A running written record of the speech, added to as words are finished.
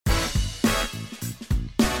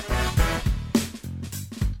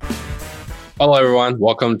Hello, everyone.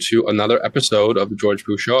 Welcome to another episode of the George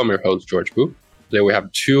Pu Show. I'm your host, George Pu. Today, we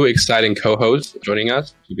have two exciting co-hosts joining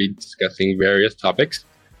us to be discussing various topics.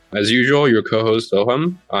 As usual, your co-host,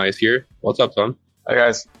 Soham, is here. What's up, Soham? Hi,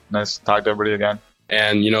 guys. Nice to talk to everybody again.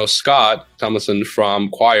 And, Scott Tomlinson from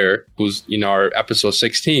Choir, who's in our episode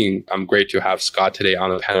 16. I'm great to have Scott today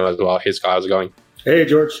on the panel as well. Hey, Scott, how's it going? Hey,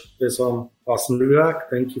 George. It's awesome to be back.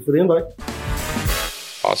 Thank you for the invite.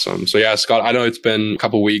 Awesome. So yeah, Scott, I know it's been a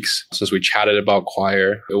couple weeks since we chatted about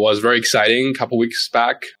Choir. It was very exciting a couple weeks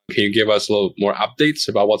back. Can you give us a little more updates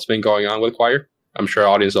about what's been going on with Choir? I'm sure our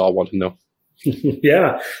audience all want to know.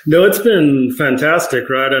 Yeah. No, it's been fantastic,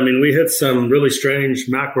 right? I mean, we hit some really strange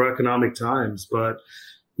macroeconomic times, but,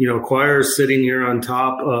 Choir is sitting here on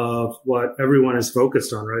top of what everyone is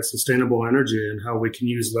focused on, right? Sustainable energy and how we can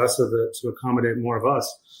use less of it to accommodate more of us.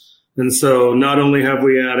 And so not only have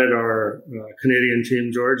we added our Canadian team,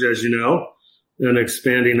 George, as you know, and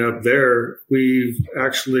expanding up there, we've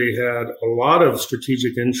actually had a lot of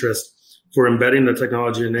strategic interest for embedding the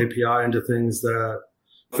technology and API into things that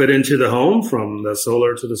fit into the home, from the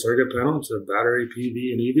solar to the circuit panel to battery,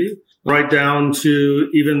 PV, and EV, right down to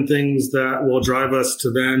even things that will drive us to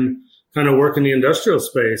then kind of work in the industrial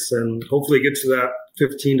space and hopefully get to that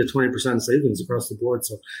 15 to 20% savings across the board.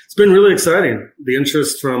 So it's been really exciting. The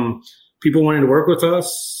interest from people wanting to work with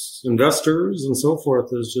us, investors, and so forth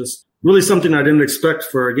is just really something I didn't expect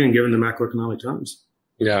for, again, given the macroeconomic times.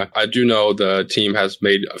 Yeah, I do know the team has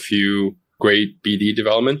made a few great BD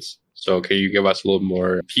developments. So can you give us a little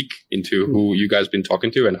more peek into who you guys been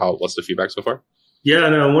talking to and what's the feedback so far? Yeah,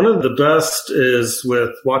 no, one of the best is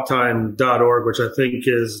with whattime.org, which I think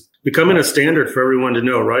is becoming a standard for everyone to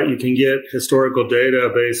know, right? You can get historical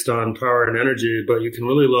data based on power and energy, but you can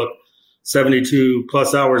really look 72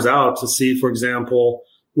 plus hours out to see, for example,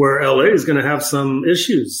 where LA is going to have some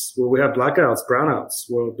issues, where we have blackouts, brownouts,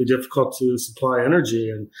 where it'll be difficult to supply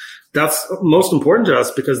energy. And that's most important to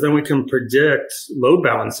us because then we can predict load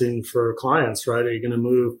balancing for clients, right? Are you going to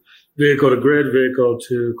move vehicle to grid, vehicle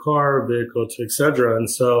to car, vehicle to et cetera? And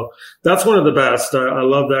so that's one of the best. I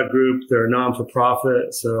love that group. They're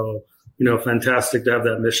non-for-profit. So, fantastic to have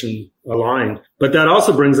that mission aligned. But that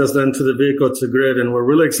also brings us then to the vehicle to grid. And we're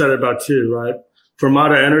really excited about two, right? From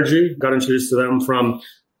Mehta Energy, got introduced to them from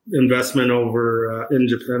investment over in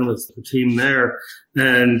Japan with the team there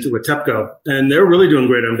and with TEPCO. And they're really doing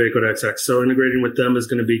great on vehicle to XX. So integrating with them is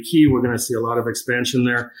going to be key. We're going to see a lot of expansion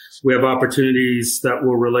there. We have opportunities that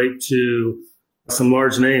will relate to some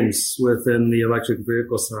large names within the electric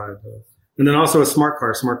vehicle side. And then also a smart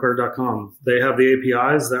car, smartcar.com. They have the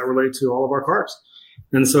APIs that relate to all of our cars.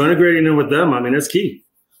 And so integrating in with them, I mean, it's key.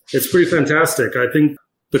 It's pretty fantastic. I think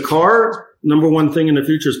the car, number one thing in the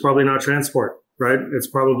future is probably not transport, right? It's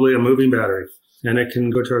probably a moving battery, and it can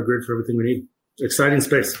go to our grid for everything we need. Exciting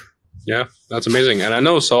space. Yeah, that's amazing. And I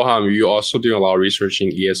know, Soham, you also do a lot of research in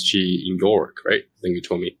ESG in your work, right? I think you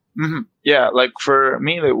told me. Mm-hmm. Yeah, like for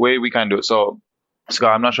me, the way we kind of do it. So,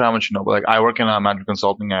 Scott, I'm not sure how much you know, but I work in management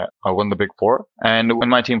consulting at one of the big four. And in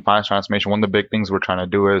my team, finance transformation, one of the big things we're trying to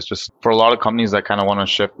do is just for a lot of companies that kind of want to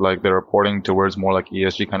shift their reporting towards more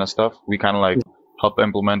ESG kind of stuff, we kind of help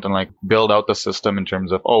implement and build out the system in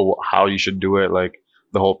terms of, how you should do it,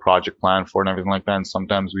 the whole project plan for it and everything like that. And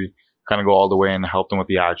sometimes we kind of go all the way and help them with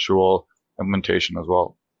the actual implementation as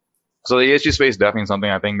well. So the ESG space is definitely something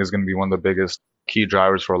I think is going to be one of the biggest key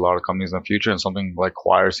drivers for a lot of companies in the future, and something like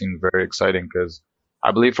Choir seems very exciting because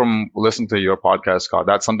I believe from listening to your podcast, Scott,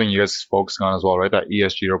 that's something you guys focusing on as well, right? That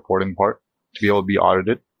ESG reporting part to be able to be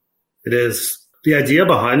audited. It is. The idea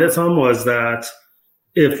behind it, Tom, was that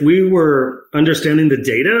if we were understanding the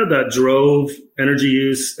data that drove energy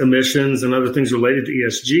use, emissions, and other things related to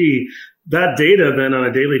ESG, that data then on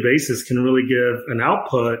a daily basis can really give an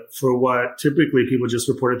output for what typically people just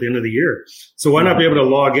report at the end of the year. So why not be able to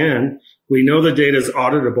log in? We know the data is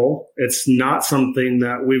auditable. It's not something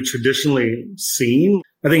that we've traditionally seen.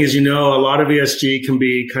 I think, as you know, a lot of ESG can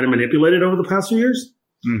be kind of manipulated over the past few years,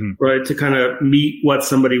 right, to kind of meet what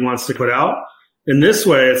somebody wants to put out. In this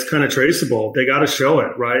way, it's kind of traceable. They got to show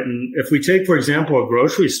it, right? And if we take, for example, a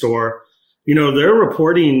grocery store, their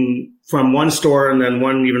reporting from one store and then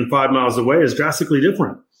one even 5 miles away is drastically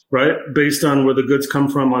different, right? Based on where the goods come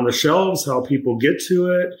from on the shelves, how people get to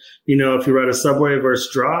it, if you're at a Subway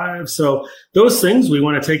versus Drive. So those things we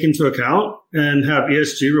want to take into account and have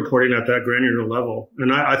ESG reporting at that granular level.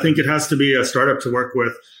 And I think it has to be a startup to work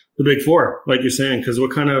with the big four, like you're saying, because we're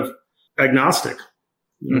kind of agnostic,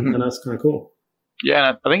 and that's kind of cool. Yeah,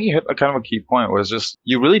 and I think you hit a kind of a key point was just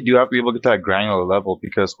you really do have to be able to get to that granular level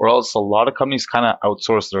or else a lot of companies kind of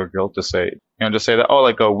outsource their guilt to say, just say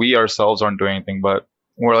that, we ourselves aren't doing anything. But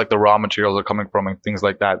where like the raw materials are coming from and things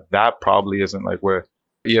like that, that probably isn't like where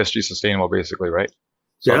ESG sustainable basically, right?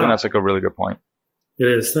 So I think that's like a really good point. It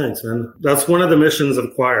is. Thanks, man. That's one of the missions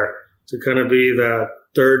of Choir, to kind of be that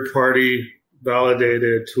third party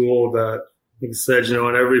validated tool that, like I said,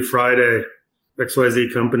 on every Friday,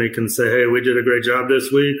 XYZ company can say, hey, we did a great job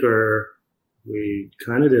this week, or we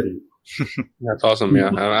kind of didn't. That's awesome. Yeah.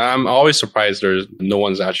 I'm always surprised there's no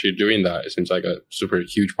one's actually doing that. It seems like a super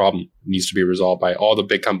huge problem. It needs to be resolved by all the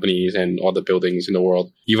big companies and all the buildings in the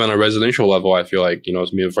world. Even on a residential level, I feel like,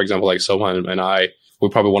 for example, like Soham and I, we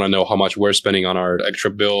probably want to know how much we're spending on our extra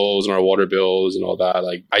bills and our water bills and all that.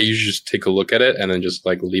 Like, I usually just take a look at it and then just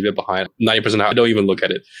like leave it behind. 90% I don't even look at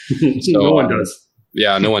it. So, no one does.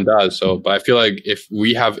 Yeah, no one does. So, but I feel like if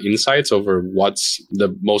we have insights over what's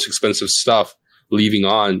the most expensive stuff leaving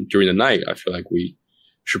on during the night, I feel like we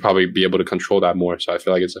should probably be able to control that more. So I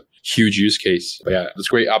feel like it's a huge use case. But yeah, that's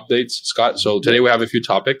great updates, Scott. So today we have a few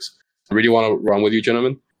topics. I really want to run with you,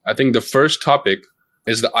 gentlemen. I think the first topic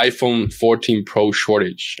is the iPhone 14 Pro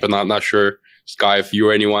shortage. I'm not sure, Scott, if you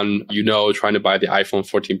or anyone trying to buy the iPhone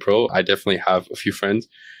 14 Pro. I definitely have a few friends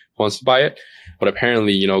who wants to buy it. But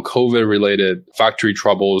apparently, COVID-related factory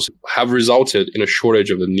troubles have resulted in a shortage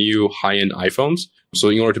of the new high-end iPhones. So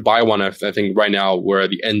in order to buy one, I think right now we're at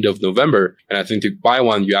the end of November. And I think to buy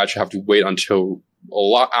one, you actually have to wait until a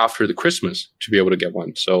lot after the Christmas to be able to get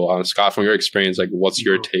one. So Scott, from your experience, like what's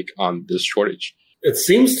your take on this shortage? It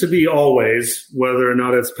seems to be always, whether or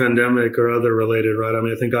not it's pandemic or other related, right? I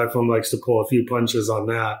mean, I think iPhone likes to pull a few punches on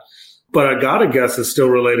that. But I got to guess it's still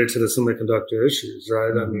related to the semiconductor issues,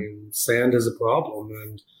 right? I mean, sand is a problem.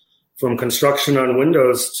 And from construction on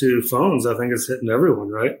Windows to phones, I think it's hitting everyone,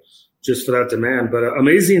 right? Just for that demand. But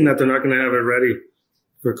amazing that they're not going to have it ready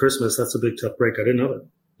for Christmas. That's a big tough break. I didn't know that.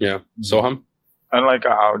 Yeah. Soham? And like,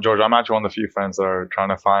 George, I'm actually one of the few friends that are trying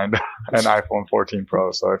to find an iPhone 14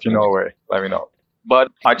 Pro. So if you know a way, let me know. But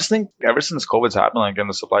I just think ever since COVID's happened, like, and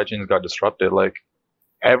the supply chains got disrupted, like,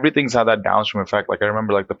 everything's had that downstream effect. Like, I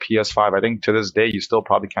remember, like, the PS5, I think to this day, you still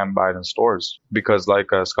probably can't buy it in stores because, like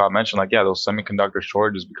Scott mentioned, like, yeah, those semiconductor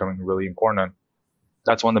shortages becoming really important. And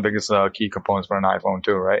that's one of the biggest key components for an iPhone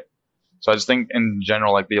too, right? So I just think in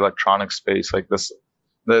general, like the electronic space, like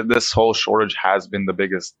this whole shortage has been the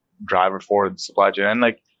biggest driver for the supply chain. And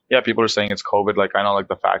like, yeah, people are saying it's COVID. Like, I know like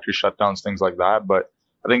the factory shutdowns, things like that, but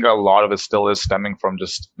I think a lot of it still is stemming from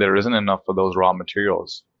just there isn't enough of those raw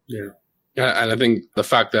materials. Yeah. Yeah, and I think the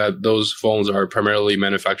fact that those phones are primarily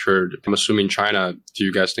manufactured, I'm assuming China, do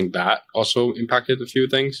you guys think that also impacted a few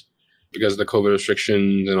things? Because of the COVID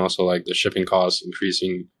restrictions and also like the shipping costs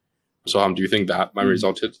increasing. So do you think that might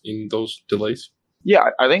resulted in those delays? Yeah,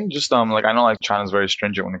 I think just like I know like China's very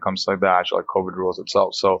stringent when it comes to like the actual like COVID rules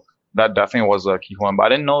itself. So that definitely was a key one. But I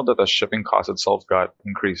didn't know that the shipping cost itself got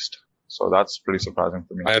increased. So that's pretty surprising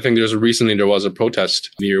for me. I think there was a protest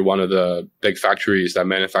near one of the big factories that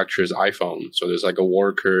manufactures iPhone. So there's like a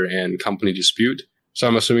worker and company dispute. So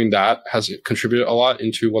I'm assuming that has contributed a lot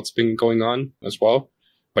into what's been going on as well.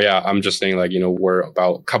 But yeah, I'm just saying like, we're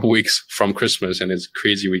about a couple weeks from Christmas and it's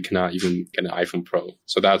crazy we cannot even get an iPhone Pro.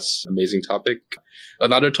 So that's an amazing topic.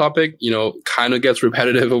 Another topic, kind of gets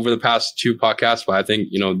repetitive over the past two podcasts, but I think,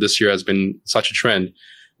 this year has been such a trend.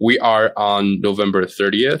 We are on November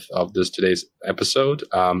 30th of today's episode.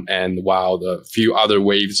 And while the few other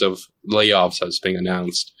waves of layoffs has been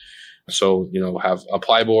announced. So, have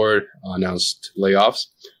Applyboard announced layoffs.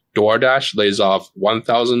 Doordash lays off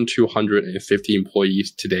 1,250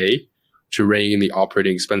 employees today to rein in the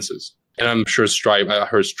operating expenses. And I'm sure I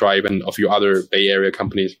heard Stripe and a few other Bay Area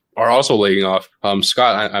companies are also laying off.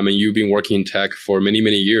 Scott, I mean, you've been working in tech for many,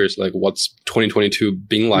 many years. Like, what's 2022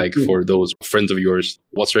 been like for those friends of yours?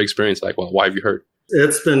 What's your experience like? What have you heard?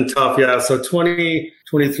 It's been tough, yeah. So 23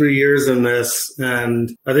 years in this. And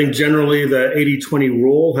I think generally the 80-20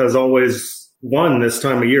 rule has always won this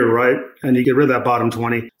time of year, right? And you get rid of that bottom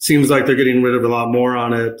 20. Seems like they're getting rid of a lot more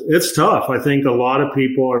on it. It's tough. I think a lot of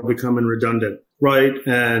people are becoming redundant, right?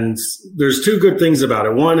 And there's two good things about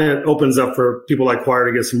it. One, it opens up for people like Choir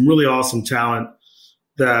to get some really awesome talent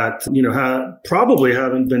that, probably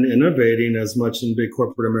haven't been innovating as much in big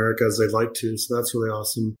corporate America as they'd like to. So that's really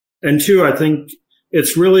awesome. And two, I think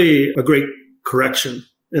it's really a great correction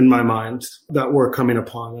in my mind that we're coming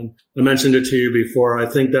upon. And I mentioned it to you before. I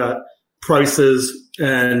think that prices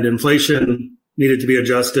and inflation needed to be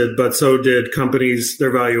adjusted, but so did companies,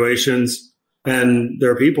 their valuations, and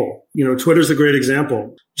their people. Twitter's a great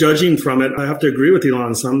example. Judging from it, I have to agree with Elon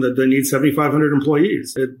on some that they need 7,500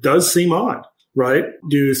 employees. It does seem odd, right?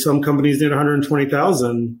 Do some companies need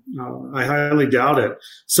 120,000? I highly doubt it.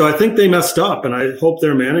 So I think they messed up, and I hope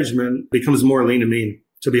their management becomes more lean and mean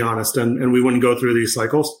to be honest, and we wouldn't go through these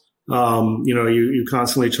cycles. You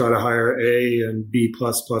constantly try to hire A and B++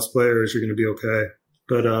 players, you're going to be okay.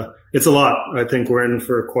 But it's a lot. I think we're in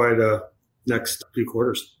for quite a next few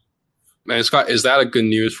quarters. And Scott, is that a good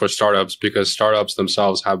news for startups? Because startups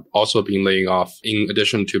themselves have also been laying off in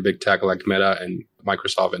addition to big tech like Meta and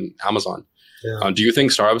Microsoft and Amazon. Yeah. Do you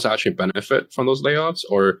think startups actually benefit from those layoffs?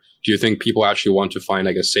 Or do you think people actually want to find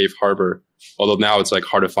like a safe harbor? Although now it's like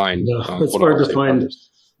hard to find. No, it's hard to find. Harbors.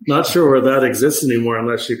 Not sure where that exists anymore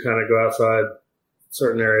unless you kind of go outside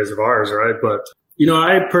certain areas of ours, right? But,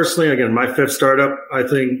 I personally, again, my fifth startup, I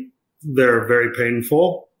think they're very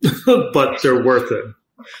painful, but they're worth it.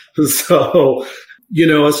 So,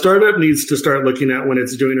 a startup needs to start looking at when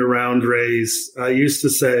it's doing a round raise. I used to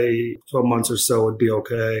say 12 months or so would be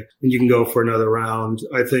okay, and you can go for another round.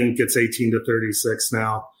 I think it's 18 to 36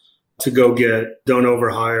 now to go get, don't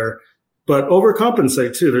overhire, but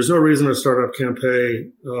overcompensate too. There's no reason a startup can't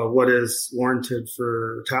pay what is warranted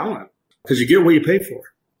for talent because you get what you pay for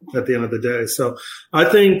at the end of the day. So I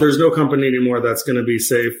think there's no company anymore that's going to be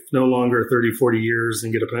safe no longer 30, 40 years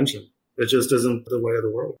and get a pension. It just isn't the way of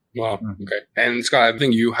the world. Wow. Okay. And Scott, I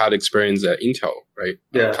think you had experience at Intel, right?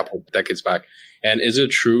 Yeah. A couple of decades back. And is it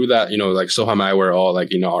true that, like Soham and I were all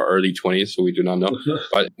like, our early 20s, so we do not know.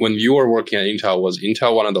 But when you were working at Intel, was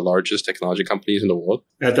Intel one of the largest technology companies in the world?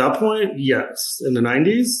 At that point, yes. In the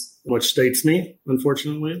 90s, which dates me,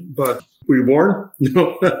 unfortunately. But were you born?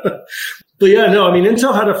 No. But yeah, no,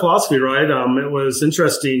 Intel had a philosophy, right? It was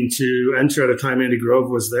interesting to enter at a time Andy Grove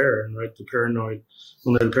was there, and right, the paranoid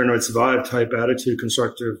survive type attitude,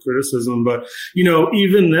 constructive criticism. But,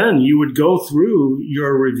 even then you would go through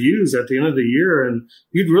your reviews at the end of the year and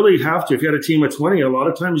you'd really have to, if you had a team of 20, a lot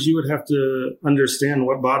of times you would have to understand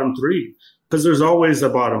what bottom three, because there's always a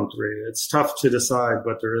bottom three. It's tough to decide,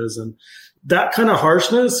 but there is. And that kind of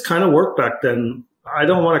harshness kind of worked back then. I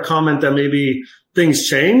don't want to comment that maybe things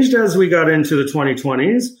changed as we got into the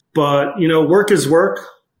 2020s, but, work is work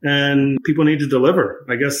and people need to deliver.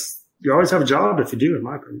 I guess you always have a job if you do, in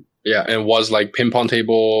my opinion. Yeah. And was like ping pong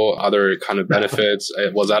table, other kind of benefits,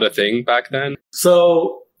 was that a thing back then?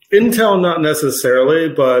 So Intel, not necessarily,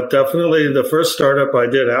 but definitely the first startup I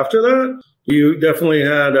did after that, you definitely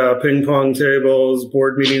had ping pong tables,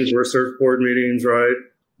 board meetings were surfboard meetings, right?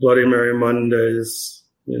 Bloody Mary Mondays,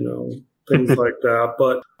 things like that.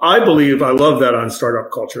 But I love that on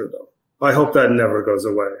startup culture, though. I hope that never goes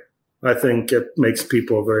away. I think it makes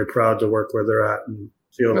people very proud to work where they're at and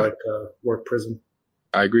feel like a work prison.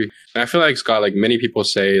 I agree. And I feel like, Scott, like many people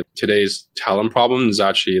say today's talent problem is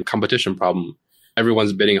actually a competition problem.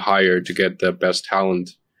 Everyone's bidding higher to get the best talent.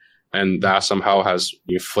 And that somehow has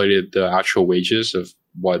inflated the actual wages of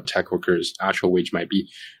what tech workers' actual wage might be.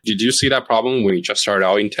 Did you see that problem when you just started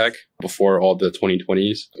out in tech before all the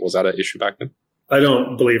 2020s? Was that an issue back then? I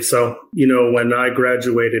don't believe so. When I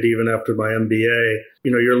graduated, even after my MBA,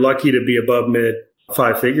 you're lucky to be above mid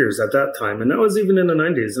 5 figures at that time. And that was even in the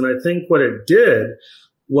 90s. And I think what it did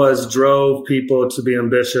was drove people to be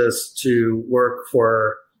ambitious to work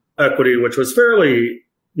for equity, which was fairly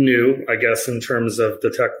new, I guess, in terms of the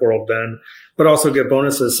tech world then, but also get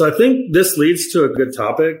bonuses. So I think this leads to a good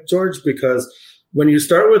topic, George, because when you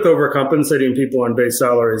start with overcompensating people on base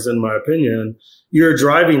salaries, in my opinion, you're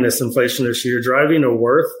driving this inflation issue. You're driving a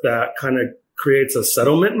worth that kind of creates a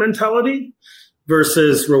settlement mentality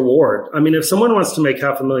versus reward. If someone wants to make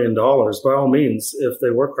 $500,000, by all means, if they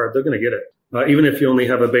work hard, they're going to get it. Even if you only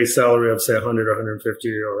have a base salary of say 100 or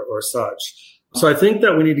 150 or such. So I think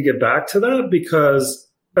that we need to get back to that because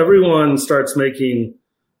everyone starts making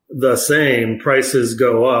the same, prices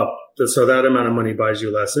go up. So that amount of money buys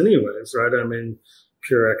you less anyways, right?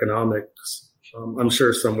 Pure economics. I'm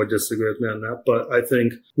sure some would disagree with me on that, but I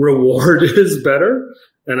think reward is better.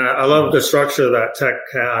 And I love the structure that tech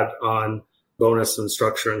had on bonus and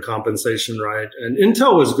structure and compensation, right? And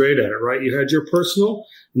Intel was great at it, right? You had your personal,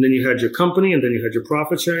 and then you had your company, and then you had your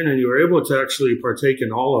profit sharing, and you were able to actually partake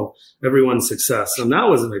in all of everyone's success. And that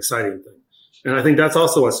was an exciting thing. And I think that's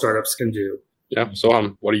also what startups can do. Yeah.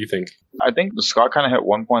 So, what do you think? I think Scott kind of hit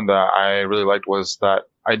one point that I really liked was that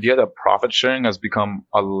idea that profit sharing has become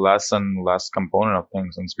a less and less component of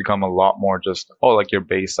things. And it's become a lot more just, like your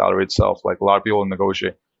base salary itself. Like a lot of people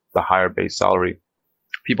negotiate the higher base salary.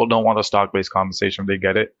 People don't want the stock-based compensation. They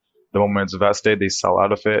get it. The moment it's vested, they sell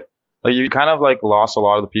out of it. Like you kind of like lost a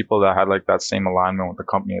lot of the people that had like that same alignment with the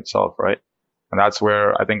company itself, right? And that's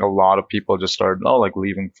where I think a lot of people just started,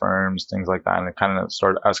 leaving firms, things like that. And it kind of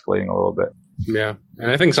started escalating a little bit. Yeah. And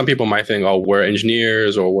I think some people might think, we're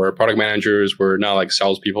engineers or we're product managers. We're not like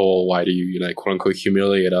salespeople. Why do you quote unquote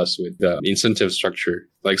humiliate us with the incentive structure?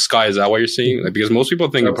 Like, Sky, is that what you're seeing? Like, because most people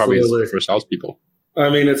think it probably is for salespeople. I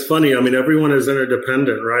mean, it's funny. I mean, everyone is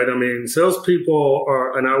interdependent, right? I mean, salespeople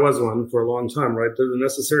are, and I was one for a long time, right? They're the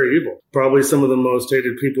necessary evil. Probably some of the most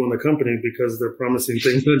hated people in the company because they're promising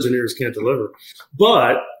things engineers can't deliver.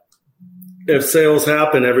 But if sales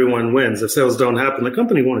happen, everyone wins. If sales don't happen, the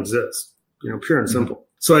company won't exist, pure and simple.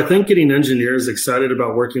 So I think getting engineers excited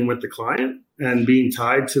about working with the client and being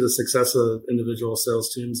tied to the success of individual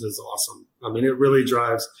sales teams is awesome. I mean, it really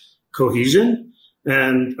drives cohesion.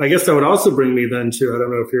 And I guess that would also bring me then to, I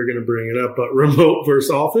don't know if you're going to bring it up, but remote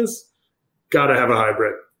versus office, got to have a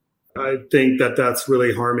hybrid. I think that that's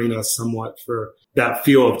really harming us somewhat for that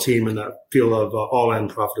feel of team and that feel of all-in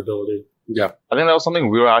profitability. Yeah. I think that was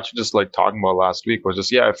something we were actually just like talking about last week was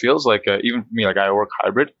just, it feels like even for me, like I work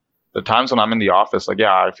hybrid. The times when I'm in the office, like,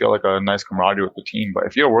 I feel like a nice camaraderie with the team. But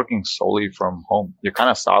if you're working solely from home, you're kind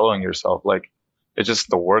of siloing yourself. Like, it's just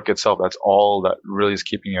the work itself. That's all that really is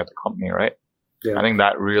keeping you at the company, right? Yeah. I think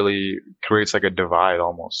that really creates like a divide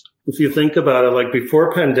almost. If you think about it, like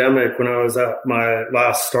before pandemic, when I was at my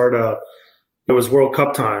last startup, it was World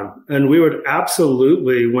Cup time. And we would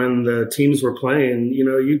absolutely, when the teams were playing,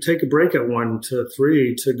 you'd take a break at 1 to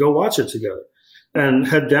 3 to go watch it together and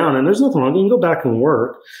head down. And there's nothing wrong. You can go back and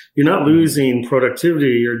work. You're not losing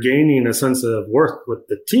productivity. You're gaining a sense of work with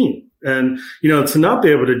the team. And, to not be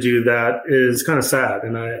able to do that is kind of sad.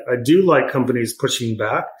 And I do like companies pushing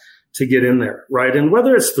back to get in there, right? And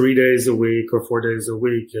whether it's 3 days a week or 4 days a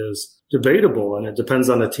week is debatable, and it depends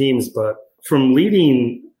on the teams. But from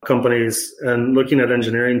leading companies and looking at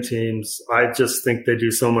engineering teams, I just think they do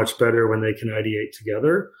so much better when they can ideate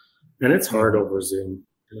together, and it's hard over Zoom.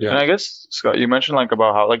 Yeah. And I guess, Scott, you mentioned like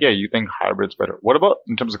about how you think hybrid's better. What about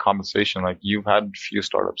in terms of compensation? Like you've had a few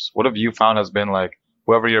startups. What have you found has been like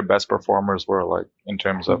whoever your best performers were, like in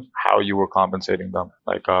terms of how you were compensating them?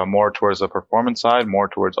 Like more towards the performance side, more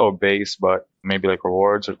towards base, but maybe like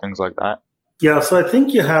rewards or things like that? Yeah, so I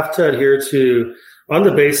think you have to adhere to, on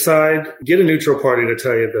the base side, get a neutral party to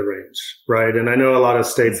tell you the range, right? And I know a lot of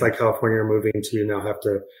states like California are moving to now have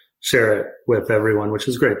to share it with everyone, which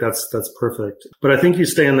is great. That's perfect. But I think you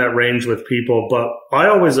stay in that range with people. But I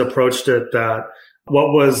always approached it that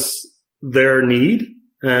what was their need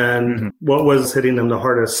and what was hitting them the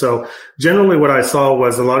hardest. So generally what I saw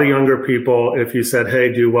was a lot of younger people, if you said,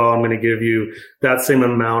 hey, do well, I'm going to give you that same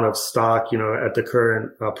amount of stock, at the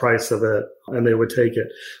current price of it, and they would take it.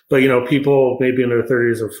 But, people maybe in their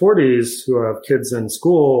 30s or 40s who have kids in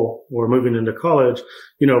school or moving into college,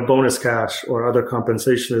 bonus cash or other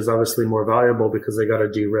compensation is obviously more valuable because they got to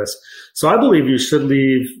de-risk. So I believe you should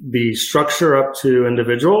leave the structure up to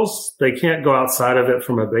individuals. They can't go outside of it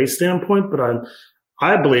from a base standpoint, but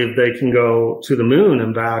I believe they can go to the moon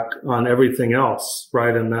and back on everything else,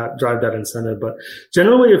 right? And that drive that incentive. But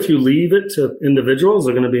generally, if you leave it to individuals,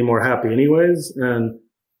 they're going to be more happy anyways. And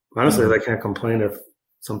honestly, they can't complain if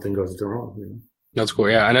something goes wrong. That's cool.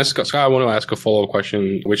 Yeah. And Scott, I want to ask a follow-up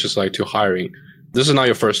question, which is like to hiring. This is not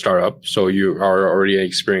your first startup, so you are already an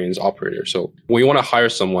experienced operator. So when you want to hire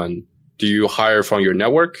someone, do you hire from your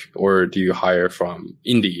network or do you hire from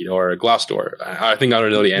Indeed or Glassdoor? I think I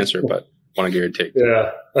don't know the answer, but want to get your take.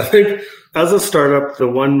 Yeah. I think as a startup, the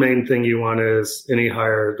one main thing you want is any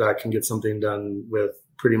hire that can get something done with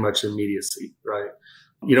pretty much immediacy, right?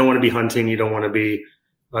 You don't want to be hunting. You don't want to be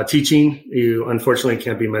teaching. You unfortunately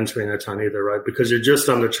can't be mentoring a ton either, right? Because you're just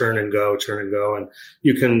on the churn and go. And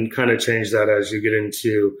you can kind of change that as you get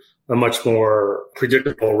into a much more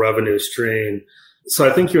predictable revenue stream. So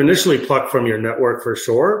I think you initially pluck from your network for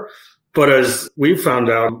sure. But as we've found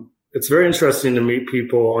out, it's very interesting to meet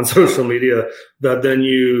people on social media that then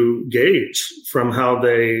you gauge from how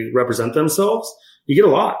they represent themselves. You get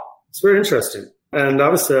a lot. It's very interesting. And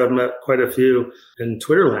obviously I've met quite a few in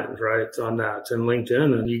Twitter land, right, on that and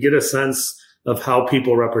LinkedIn. And you get a sense of how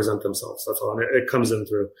people represent themselves. That's all. And it comes in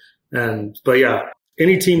through. But yeah,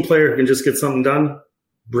 any team player who can just get something done,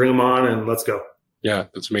 bring them on and let's go. Yeah,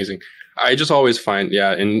 that's amazing. I just always find,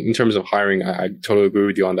 in terms of hiring, I totally agree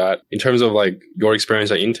with you on that. In terms of like your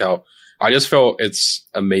experience at Intel, I just felt it's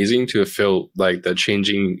amazing to feel like the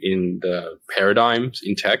changing in the paradigms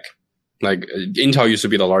in tech. Like Intel used to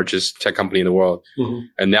be the largest tech company in the world.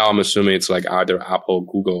 And now I'm assuming it's like either Apple,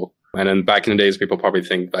 Google. And then back in the days, people probably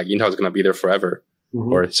think like Intel is going to be there forever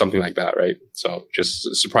or something like that, right? So just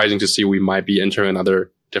surprising to see we might be entering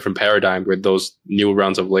another different paradigm with those new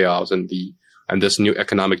rounds of layoffs and this new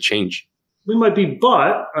economic change. We might be,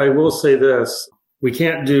 but I will say this. We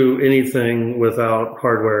can't do anything without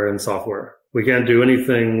hardware and software. We can't do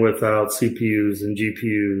anything without CPUs and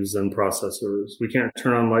GPUs and processors. We can't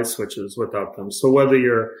turn on light switches without them. So whether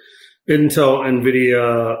you're Intel,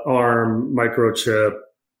 NVIDIA, ARM, microchip,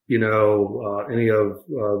 any of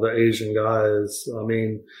the Asian guys. I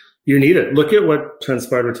mean, you need it. Look at what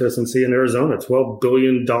transpired with TSMC in Arizona, $12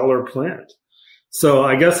 billion plant. So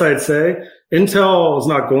I guess I'd say Intel is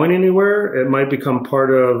not going anywhere. It might become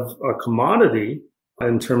part of a commodity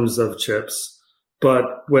in terms of chips. But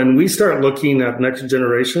when we start looking at next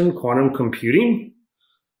generation quantum computing,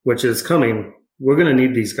 which is coming, we're going to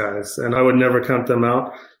need these guys. And I would never count them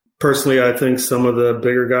out. Personally, I think some of the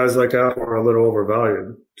bigger guys like Apple are a little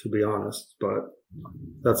overvalued, to be honest. But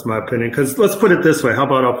that's my opinion. Because let's put it this way. How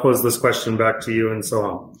about I'll pose this question back to you and so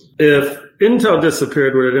on. If Intel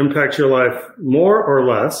disappeared, would it impact your life more or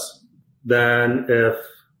less than if,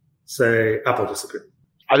 say, Apple disappeared?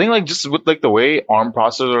 I think like just with like the way ARM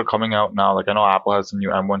processors are coming out now, like I know Apple has a new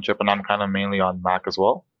M1 chip and I'm kind of mainly on Mac as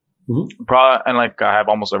well. Mm-hmm. And like I have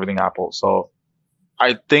almost everything Apple. So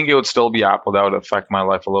I think it would still be Apple that would affect my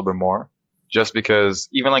life a little bit more, just because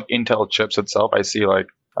even like Intel chips itself, I see like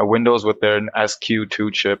Windows with their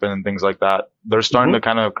SQ2 chip and things like that. They're starting to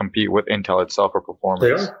kind of compete with Intel itself for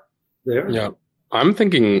performance. They are. Yeah. I'm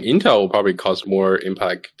thinking Intel will probably cause more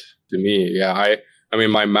impact to me. Yeah. I mean,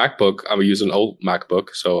 my MacBook, I'm using an old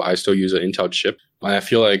MacBook, so I still use an Intel chip. And I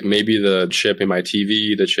feel like maybe the chip in my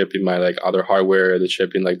TV, the chip in my like other hardware, the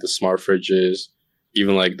chip in like the smart fridges,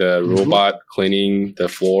 even like the robot cleaning the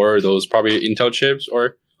floor, those probably Intel chips.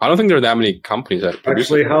 Or I don't think there are that many companies that produce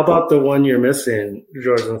Actually, it. how about the one you're missing,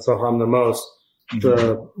 George and Soham, the most?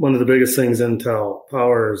 One of the biggest things Intel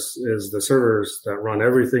powers is the servers that run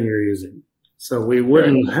everything you're using. So we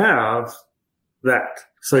wouldn't have that.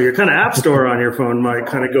 So your kind of app store on your phone might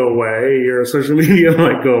kind of go away. Your social media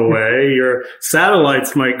might go away. Your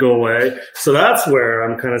satellites might go away. So that's where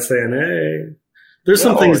I'm kind of saying, hey, there's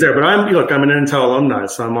some things there. But I'm an Intel alumni,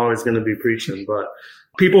 so I'm always going to be preaching. But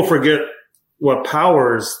people forget what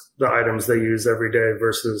powers the items they use every day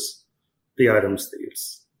versus the items they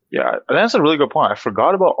use. Yeah, that's a really good point. I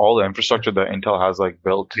forgot about all the infrastructure that Intel has like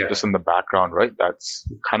built just in the background, right? That's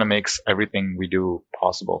kind of makes everything we do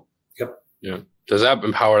possible. Yep. Yeah. Does that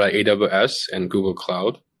empower like AWS and Google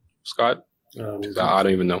Cloud, Scott? I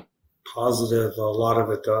don't even know. Positive, a lot of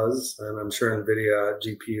it does, and I'm sure NVIDIA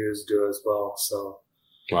GPUs do as well. So,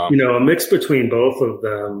 wow. A mix between both of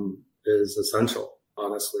them is essential,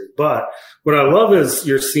 honestly. But what I love is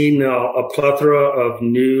you're seeing now a plethora of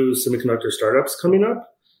new semiconductor startups coming up,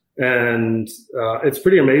 and it's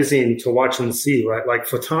pretty amazing to watch and see, right? Like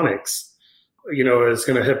photonics, is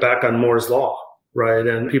going to hit back on Moore's law. Right.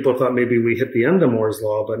 And people thought maybe we hit the end of Moore's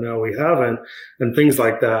law, but no, we haven't. And things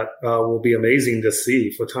like that will be amazing to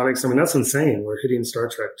see. Photonics, I mean, that's insane. We're hitting Star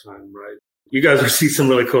Trek time, right? You guys will see some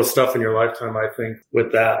really cool stuff in your lifetime, I think,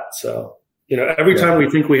 with that. So, every time we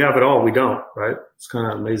think we have it all, we don't, right? It's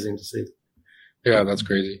kind of amazing to see. Yeah, that's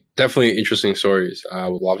crazy. Definitely interesting stories. I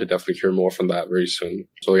would love to definitely hear more from that very soon.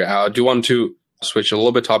 So yeah, I do want to switch a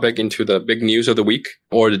little bit topic into the big news of the week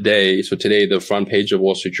or the day. So today, the front page of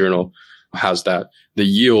Wall Street Journal has that the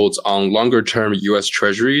yields on longer term US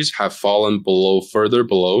treasuries have fallen further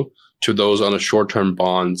below to those on the short term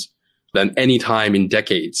bonds than any time in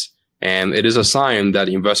decades. And it is a sign that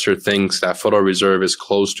investor thinks that Federal Reserve is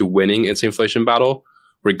close to winning its inflation battle,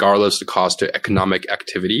 regardless the cost to economic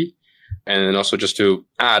activity. And also just to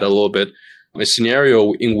add a little bit, a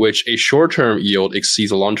scenario in which a short term yield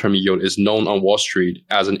exceeds a long term yield is known on Wall Street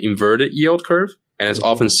as an inverted yield curve. And it's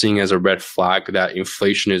often seen as a red flag that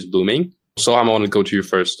inflation is looming. So I want to go to you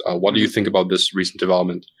first. What do you think about this recent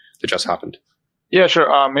development that just happened? Yeah,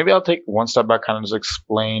 sure. Maybe I'll take one step back, kind of just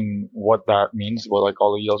explain what that means, what like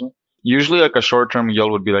all the yields mean. Usually like a short-term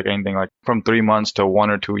yield would be like anything like from 3 months to 1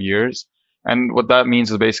 or 2 years. And what that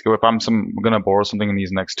means is basically if I'm going to borrow something in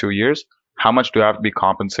these next 2 years, how much do I have to be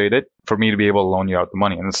compensated for me to be able to loan you out the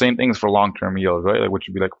money? And the same thing is for long-term yields, right? Like, which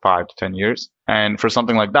would be like 5 to 10 years. And for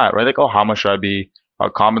something like that, right? Like, how much should I be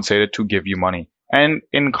compensated to give you money? And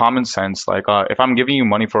in common sense, like if I'm giving you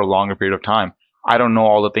money for a longer period of time, I don't know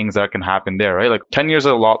all the things that can happen there, right? Like 10 years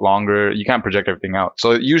is a lot longer. You can't project everything out.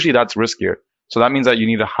 So usually that's riskier. So that means that you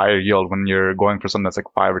need a higher yield when you're going for something that's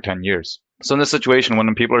like 5 or 10 years. So in this situation,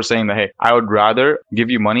 when people are saying that, hey, I would rather give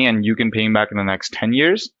you money and you can pay me back in the next 10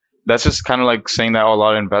 years, that's just kind of like saying that a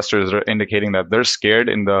lot of investors are indicating that they're scared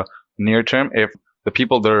in the near term if the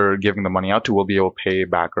people they're giving the money out to will be able to pay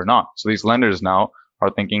back or not. So these lenders now are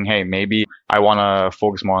thinking, hey, maybe I want to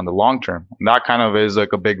focus more on the long term. And that kind of is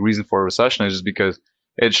like a big reason for a recession, is just because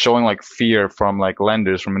it's showing like fear from like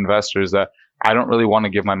lenders, from investors, that I don't really want to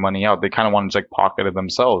give my money out. They kind of want to just like pocket it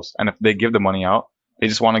themselves. And if they give the money out, they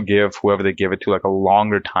just want to give whoever they give it to like a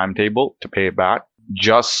longer timetable to pay it back,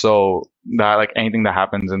 just so that like anything that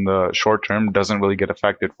happens in the short term doesn't really get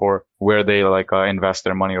affected for where they like invest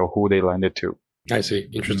their money or who they lend it to. I see.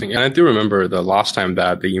 Interesting. And I do remember the last time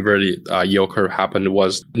that the inverted yield curve happened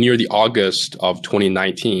was near the August of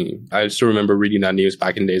 2019. I still remember reading that news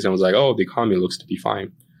back in days and was like, oh, the economy looks to be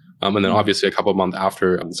fine. And then obviously a couple of months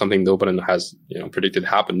after, something nobody has predicted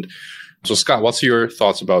happened. So Scott, what's your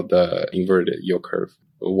thoughts about the inverted yield curve?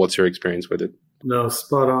 What's your experience with it? No,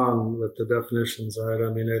 spot on with the definitions, right?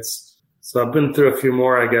 I mean, so I've been through a few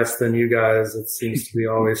more, I guess, than you guys. It seems to be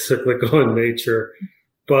always cyclical in nature.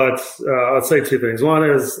 But I'll say two things. One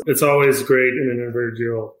is it's always great in an inverted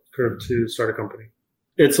yield curve to start a company.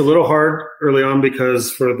 It's a little hard early on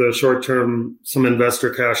because for the short term, some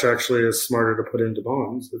investor cash actually is smarter to put into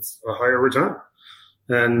bonds. It's a higher return.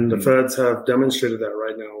 And the feds have demonstrated that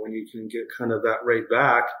right now. When you can get kind of that rate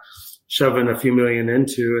back, shoving a few million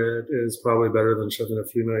into it is probably better than shoving a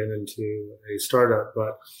few million into a startup.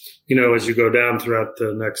 But, as you go down throughout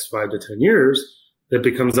the next 5 to 10 years, it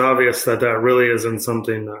becomes obvious that that really isn't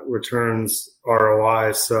something that returns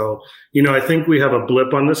ROI. So, I think we have a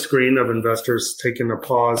blip on the screen of investors taking a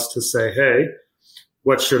pause to say, hey,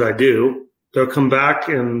 what should I do? They'll come back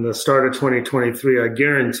in the start of 2023, I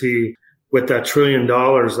guarantee, with that $1 trillion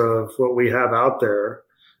of what we have out there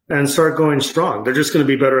and start going strong. They're just going to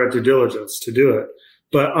be better at due diligence to do it.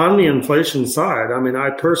 But on the inflation side, I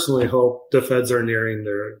personally hope the feds are nearing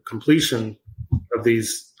their completion of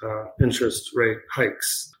these interest rate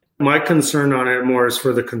hikes. My concern on it more is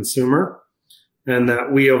for the consumer and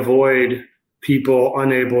that we avoid people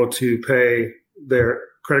unable to pay their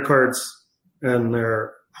credit cards and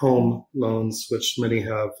their home loans, which many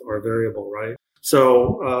have are variable, right?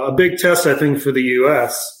 So a big test, I think, for the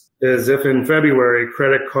U.S. is if in February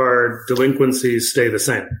credit card delinquencies stay the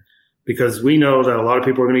same, because we know that a lot of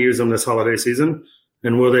people are going to use them this holiday season.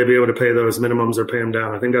 And will they be able to pay those minimums or pay them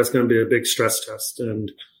down? I think that's going to be a big stress test.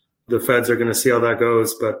 And the feds are going to see how that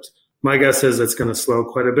goes. But my guess is it's going to slow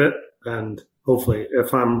quite a bit. And hopefully,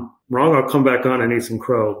 if I'm wrong, I'll come back on and eat some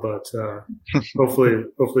crow. But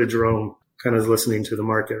hopefully Jerome kind of is listening to the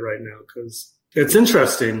market right now, because it's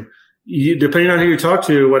interesting. Depending on who you talk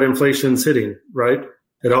to, what inflation's hitting, right?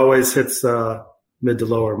 It always hits mid to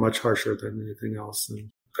lower, much harsher than anything else. And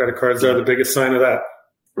credit cards are the biggest sign of that.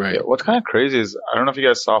 Right. Yeah, what's kind of crazy is, I don't know if you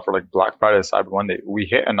guys saw for like Black Friday, Cyber Monday, we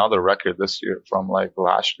hit another record this year from like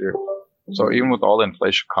last year. So even with all the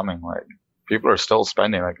inflation coming, like people are still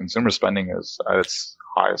spending, like consumer spending is at its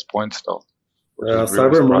highest point still. Yeah, really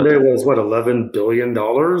Cyber Monday was what, $11 billion in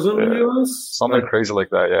the US? Something crazy like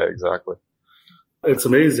that. Yeah, exactly. It's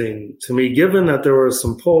amazing to me, given that there were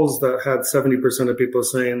some polls that had 70% of people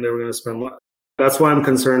saying they were going to spend less. That's why I'm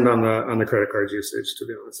concerned on the credit card usage, to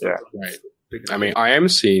be honest. Yeah, right. I mean, I am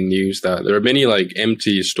seeing news that there are many like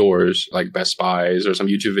empty stores, like Best Buys, or some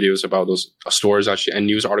YouTube videos about those stores actually, and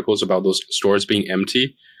news articles about those stores being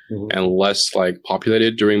empty and less like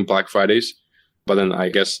populated during Black Fridays. But then I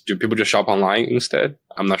guess, do people just shop online instead?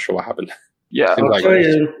 I'm not sure what happened. Yeah, I'll tell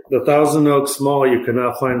you, the Thousand Oaks Mall, you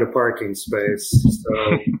cannot find a parking space.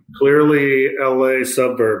 So clearly LA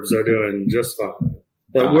suburbs are doing just fine.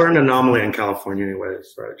 But we're an anomaly in California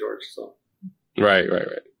anyways, right, George? So. Right.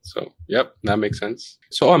 So, yep, that makes sense.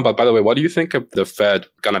 So, but by the way, what do you think of the Fed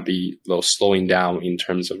going to be slowing down in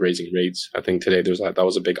terms of raising rates? I think today that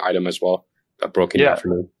was a big item as well that broke in the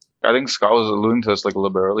afternoon. I think Scott was alluding to this like a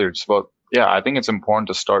little bit earlier. Just about, I think it's important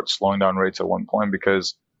to start slowing down rates at one point,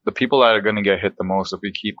 because the people that are going to get hit the most if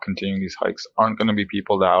we keep continuing these hikes aren't going to be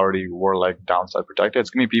people that already were like downside protected. It's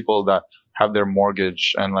going to be people that have their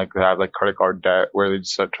mortgage and like have like credit card debt where they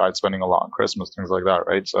just tried spending a lot on Christmas, things like that,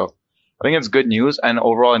 right? So I think it's good news. And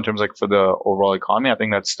overall, in terms like for the overall economy, I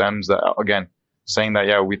think that stems that, again, saying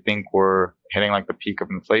that, we think we're hitting like the peak of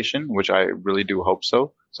inflation, which I really do hope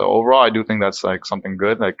so. So overall, I do think that's like something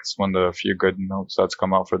good. Like it's one of the few good notes that's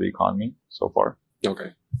come out for the economy so far.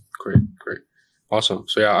 Okay, great. Awesome.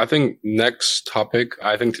 So I think next topic,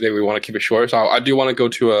 I think today we want to keep it short. So I do want to go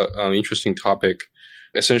to an interesting topic,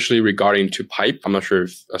 essentially regarding to Pipe. I'm not sure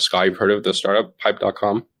if Sky, you've heard of the startup,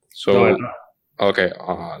 Pipe.com. So, okay.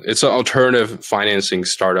 It's an alternative financing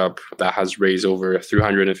startup that has raised over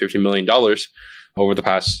 $350 million over the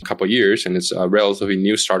past couple of years. And it's a relatively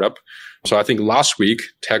new startup. So I think last week,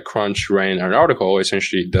 TechCrunch ran an article,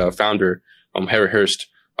 essentially the founder, Harry Hurst,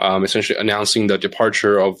 essentially announcing the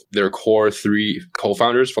departure of their core 3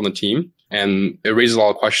 co-founders from the team. And it raises a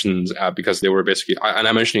lot of questions because they were basically, and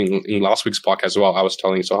I mentioned in last week's podcast as well, I was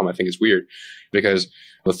telling Soham, I think it's weird because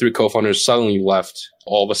the 3 co-founders suddenly left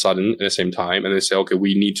all of a sudden at the same time. And they say, okay,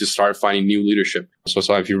 we need to start finding new leadership. So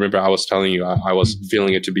if you remember, I was telling you, I was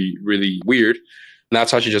feeling it to be really weird. And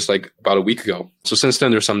that's actually just like about a week ago. So since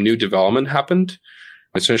then, there's some new development happened.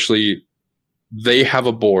 Essentially, they have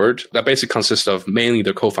a board that basically consists of mainly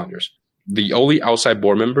their co-founders. The only outside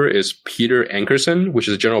board member is Peter Ankerson, which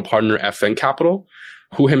is a general partner at Fen Capital,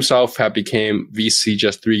 who himself had became VC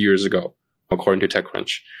just 3 years ago, according to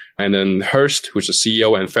TechCrunch. And then Hearst, which is the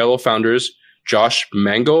CEO, and fellow founders, Josh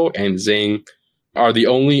Mango and Zhang, are the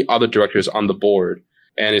only other directors on the board.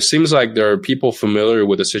 And it seems like there are people familiar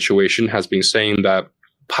with the situation has been saying that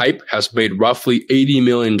Pipe has made roughly $80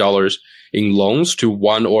 million in loans to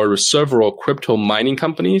one or several crypto mining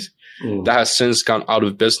companies that has since gone out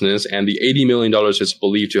of business. And the $80 million is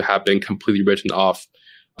believed to have been completely written off.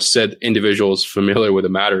 Said individuals familiar with the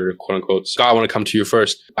matter, quote unquote. Scott, I want to come to you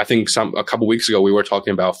first. I think a couple weeks ago, we were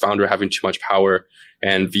talking about founder having too much power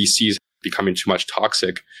and VCs becoming too much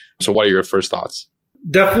toxic. So what are your first thoughts?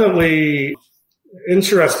 Definitely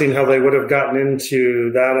interesting how they would have gotten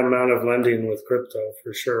into that amount of lending with crypto,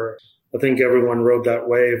 for sure. I think everyone rode that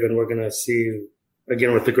wave, and we're going to see,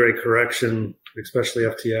 again, with the great correction, especially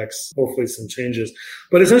FTX, hopefully some changes.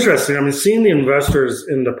 But it's interesting. I mean, seeing the investors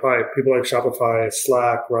in the pipe, people like Shopify,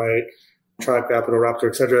 Slack, right, Tribe Capital, Raptor,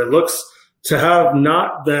 et cetera, it looks to have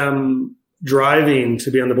not them driving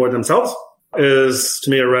to be on the board themselves is,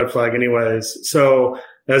 to me, a red flag anyways. So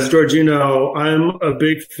as George, you know, I'm a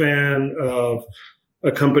big fan of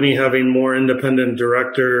a company having more independent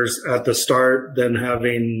directors at the start than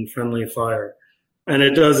having friendly fire. And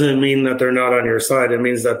it doesn't mean that they're not on your side. It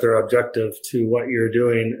means that they're objective to what you're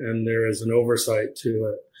doing and there is an oversight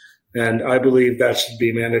to it. And I believe that should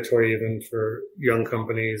be mandatory even for young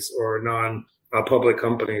companies or non-public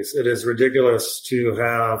companies. It is ridiculous to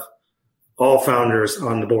have all founders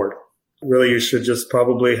on the board. Really, you should just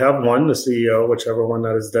probably have one, the CEO, whichever one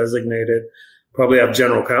that is designated, probably have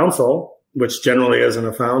general counsel, which generally isn't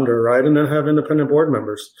a founder, right? And then have independent board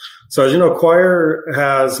members. So as you know, Acquire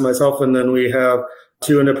has myself, and then we have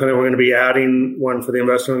two independent. We're going to be adding one for the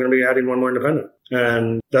investor. We're going to be adding one more independent.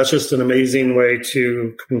 And that's just an amazing way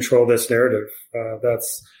to control this narrative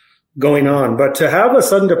that's going on. But to have a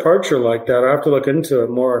sudden departure like that, I have to look into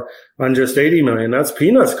it more on just 80 million. That's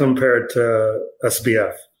peanuts compared to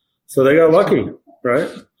SBF. So they got lucky, right?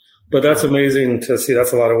 But that's amazing to see.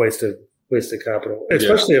 That's a lot of wasted capital,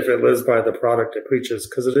 especially if it lives by the product it preaches,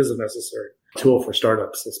 because it is a necessary tool for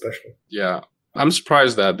startups, especially. Yeah. I'm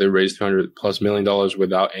surprised that they raised $200+ million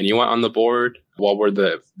without anyone on the board. What were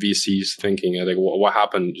the VCs thinking? Like, what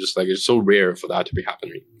happened? Just like, it's so rare for that to be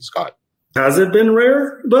happening, Scott. Has it been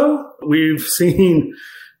rare, though? We've seen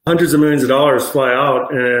hundreds of millions of dollars fly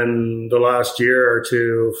out in the last year or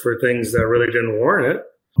two for things that really didn't warrant it.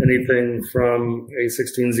 Anything from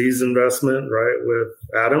A16Z's investment, right, with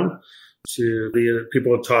Adam, to the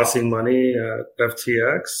people tossing money at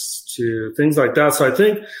FTX, to things like that. So I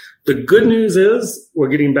think the good news is we're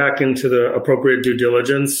getting back into the appropriate due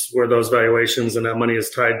diligence where those valuations and that money is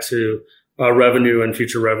tied to revenue and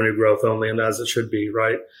future revenue growth only, and as it should be,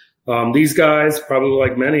 right? These guys, probably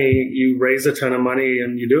like many, you raise a ton of money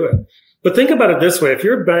and you do it. But think about it this way. If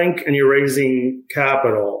you're a bank and you're raising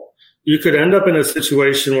capital, you could end up in a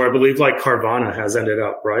situation where I believe like Carvana has ended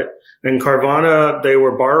up, right? And Carvana, they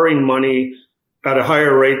were borrowing money at a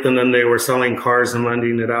higher rate than then they were selling cars and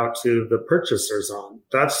lending it out to the purchasers on.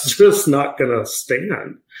 That's just not going to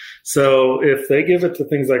stand. So if they give it to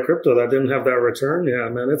things like crypto that didn't have that return, yeah,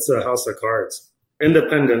 man, it's a house of cards.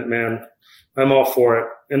 Independent, man. I'm all for it.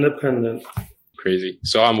 Independent. Crazy.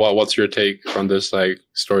 So what's your take on this like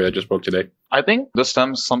story I just broke today? I think this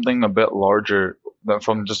stems something a bit larger than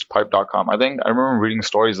from just pipe.com. I remember reading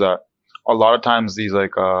stories that a lot of times these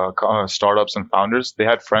like startups and founders, they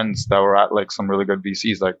had friends that were at like some really good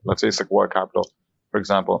VCs, like let's say Sequoia Capital, for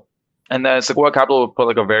example. And then Sequoia Capital would put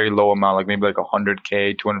like a very low amount, like maybe like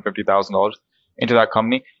 $100K, $250,000 into that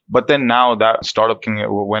company. But then now that startup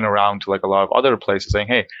went around to like a lot of other places saying,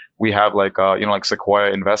 hey, we have like, like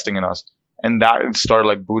Sequoia investing in us. And that started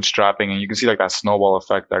like bootstrapping, and you can see like that snowball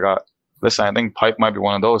effect that got. Listen, I think Pipe might be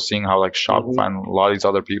one of those, seeing how like Shopify and a lot of these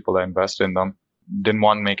other people that invested in them didn't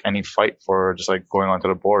want to make any fight for just like going onto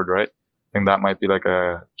the board, right? I think that might be like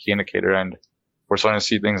a key indicator. And we're starting to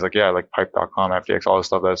see things like, like Pipe.com, FTX, all this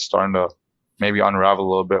stuff that's starting to maybe unravel a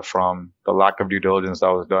little bit from the lack of due diligence that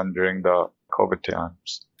was done during the COVID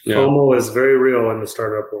times. Yeah. FOMO is very real in the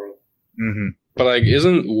startup world. Mm-hmm. But like,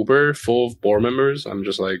 isn't Uber full of board members? I'm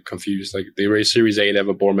just like confused. Like they raise Series A, they have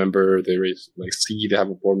a board member. They raise like C, they have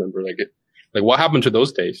a board member. Like what happened to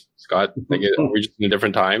those days, Scott? Like are we just in a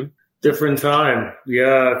different time? Different time.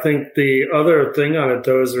 Yeah. I think the other thing on it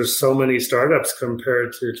though is there's so many startups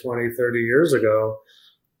compared to 20, 30 years ago.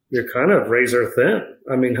 You're kind of razor thin.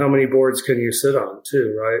 I mean, how many boards can you sit on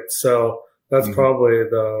too, right? So that's probably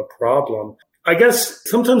the problem. I guess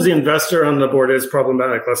sometimes the investor on the board is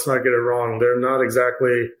problematic. Let's not get it wrong. They're not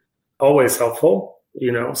exactly always helpful.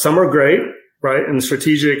 Some are great, right, and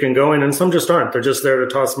strategic and going, and some just aren't. They're just there to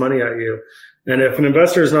toss money at you. And if an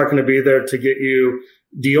investor is not going to be there to get you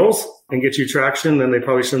deals and get you traction, then they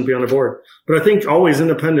probably shouldn't be on the board. But I think always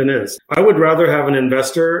independent is. I would rather have an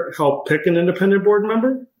investor help pick an independent board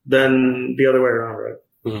member than the other way around, right?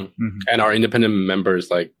 Mm-hmm. Mm-hmm. And are independent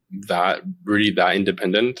members like that really that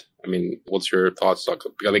independent? I mean, what's your thoughts? Like,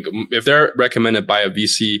 if they're recommended by a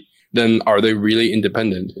VC, then are they really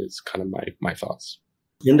independent? It's kind of my thoughts.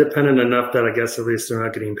 Independent enough that I guess at least they're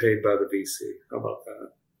not getting paid by the VC. How about that?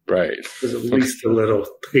 Right. There's at least a little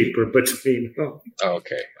paper between them.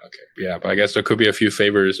 Okay. Yeah, but I guess there could be a few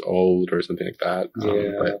favors owed or something like that.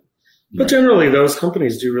 Yeah. But generally, those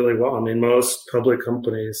companies do really well. I mean, most public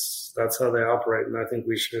companies, that's how they operate. And I think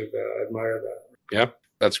we should admire that. Yeah,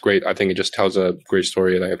 that's great. I think it just tells a great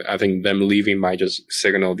story. Like, I think them leaving might just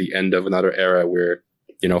signal the end of another era where,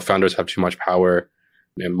 founders have too much power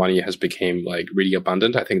and money has become like really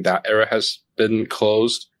abundant. I think that era has been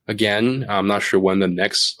closed. Again, I'm not sure when the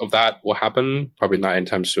next of that will happen. Probably not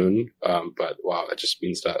anytime soon. But wow, that just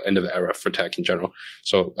means the end of the era for tech in general.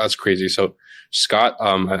 So that's crazy. So Scott,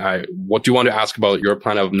 what do you want to ask about your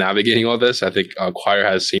plan of navigating all this? I think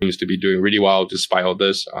Quire seems to be doing really well despite all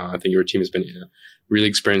this. I think your team has been a really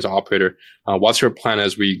experienced operator. What's your plan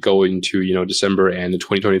as we go into December and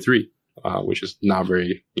 2023, which is not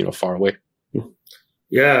very far away?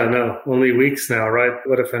 Yeah, no, only weeks now, right?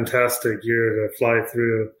 What a fantastic year to fly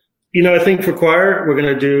through. I think for Quire, we're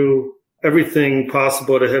going to do everything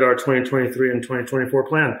possible to hit our 2023 and 2024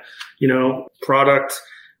 plan. Product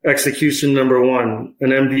execution, number one, an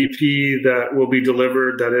MVP that will be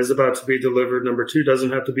delivered, that is about to be delivered. Number two,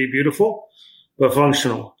 doesn't have to be beautiful, but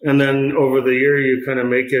functional. And then over the year, you kind of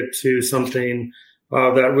make it to something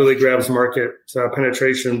that really grabs market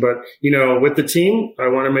penetration. But, with the team, I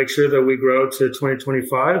want to make sure that we grow to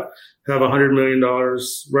 2025, have $100 million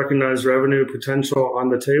recognized revenue potential on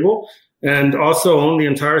the table, and also own the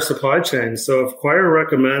entire supply chain. So if Quire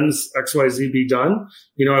recommends XYZ be done,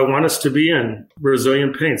 I want us to be in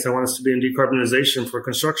resilient paints. I want us to be in decarbonization for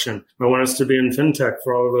construction. I want us to be in fintech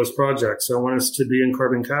for all of those projects. I want us to be in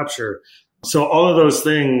carbon capture. So all of those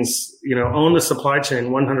things, own the supply chain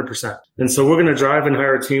 100%. And so we're going to drive and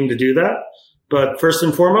hire a team to do that. But first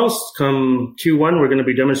and foremost, come Q1, we're going to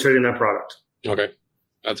be demonstrating that product. Okay.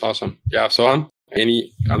 That's awesome. Yeah. Soham,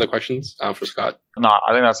 any other questions for Scott? No,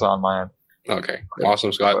 I think that's on my end. Okay.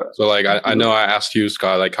 Awesome, Scott. So I know I asked you,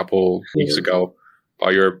 Scott, like a couple weeks ago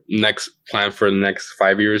about your next plan for the next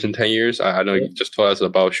 5 years and 10 years. I know you just told us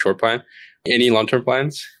about short plan. Any long-term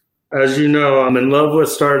plans? As you know, I'm in love with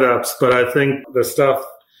startups, but I think the stuff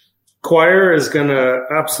Quire is going to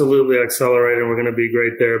absolutely accelerate and we're going to be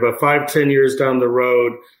great there. But 5-10 years down the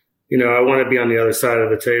road, I want to be on the other side of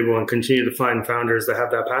the table and continue to find founders that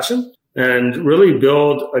have that passion and really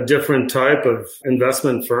build a different type of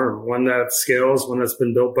investment firm, one that scales, one that's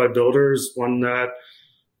been built by builders, one that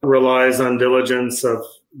relies on diligence of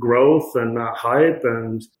growth and not hype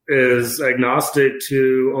and is agnostic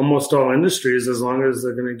to almost all industries as long as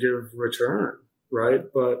they're going to give return, right?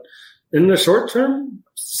 But in the short term,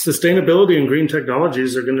 sustainability and green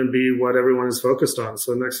technologies are going to be what everyone is focused on.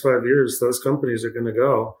 So the next 5 years, those companies are going to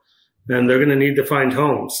go and they're going to need to find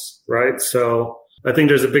homes, right? So I think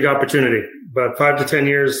there's a big opportunity, but 5 to 10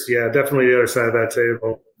 years, yeah, definitely the other side of that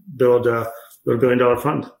table, build a $1 billion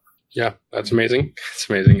fund. Yeah, that's amazing. It's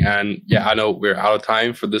amazing. And yeah, I know we're out of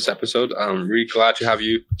time for this episode. I'm really glad to have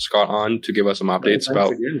you, Scott, on to give us some updates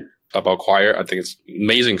about Quire. I think it's an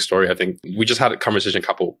amazing story. I think we just had a conversation a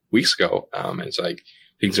couple weeks ago. And it's like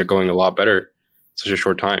things are going a lot better in such a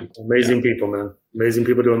short time. Amazing people, man. Amazing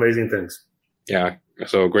people do amazing things. Yeah.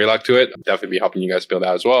 So great luck to it. Definitely be helping you guys build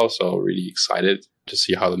that as well. So really excited to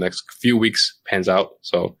see how the next few weeks pans out.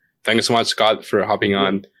 So thank you so much, Scott, for hopping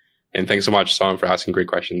on. And thanks so much, Soham, for asking great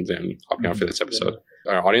questions and hopping on for this episode.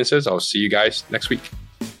 Our audiences, I'll see you guys next week.